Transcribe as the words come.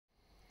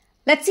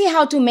Let's see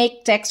how to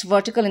make text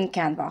vertical in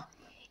Canva.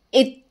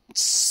 It's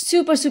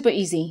super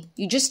easy.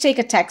 You just take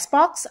a text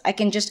box. I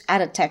can just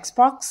add a text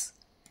box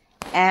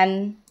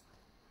and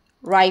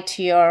write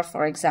here,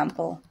 for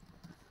example,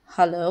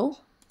 hello,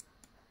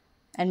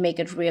 and make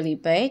it really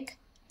big.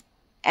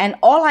 And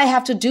all I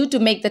have to do to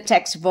make the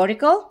text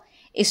vertical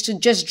is to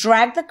just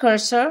drag the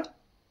cursor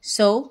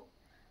so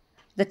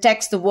the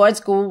text, the words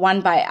go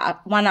one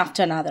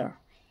after another.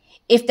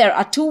 If there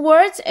are two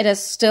words, it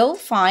is still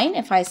fine.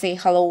 If I say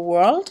hello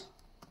world,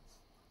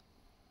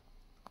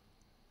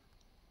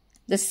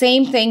 the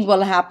same thing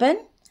will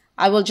happen.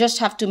 I will just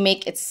have to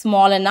make it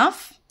small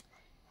enough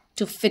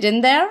to fit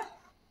in there.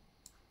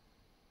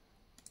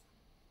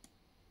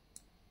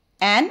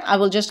 And I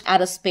will just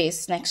add a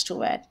space next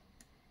to it.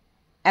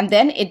 And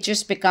then it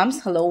just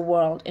becomes hello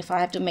world. If I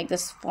have to make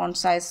this font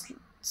size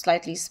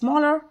slightly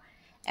smaller,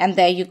 and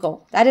there you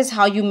go. That is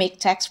how you make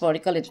text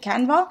vertical in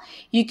Canva.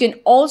 You can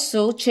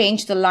also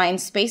change the line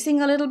spacing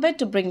a little bit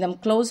to bring them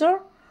closer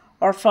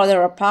or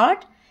further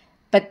apart.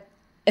 But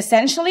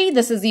essentially,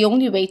 this is the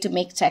only way to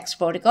make text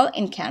vertical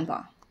in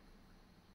Canva.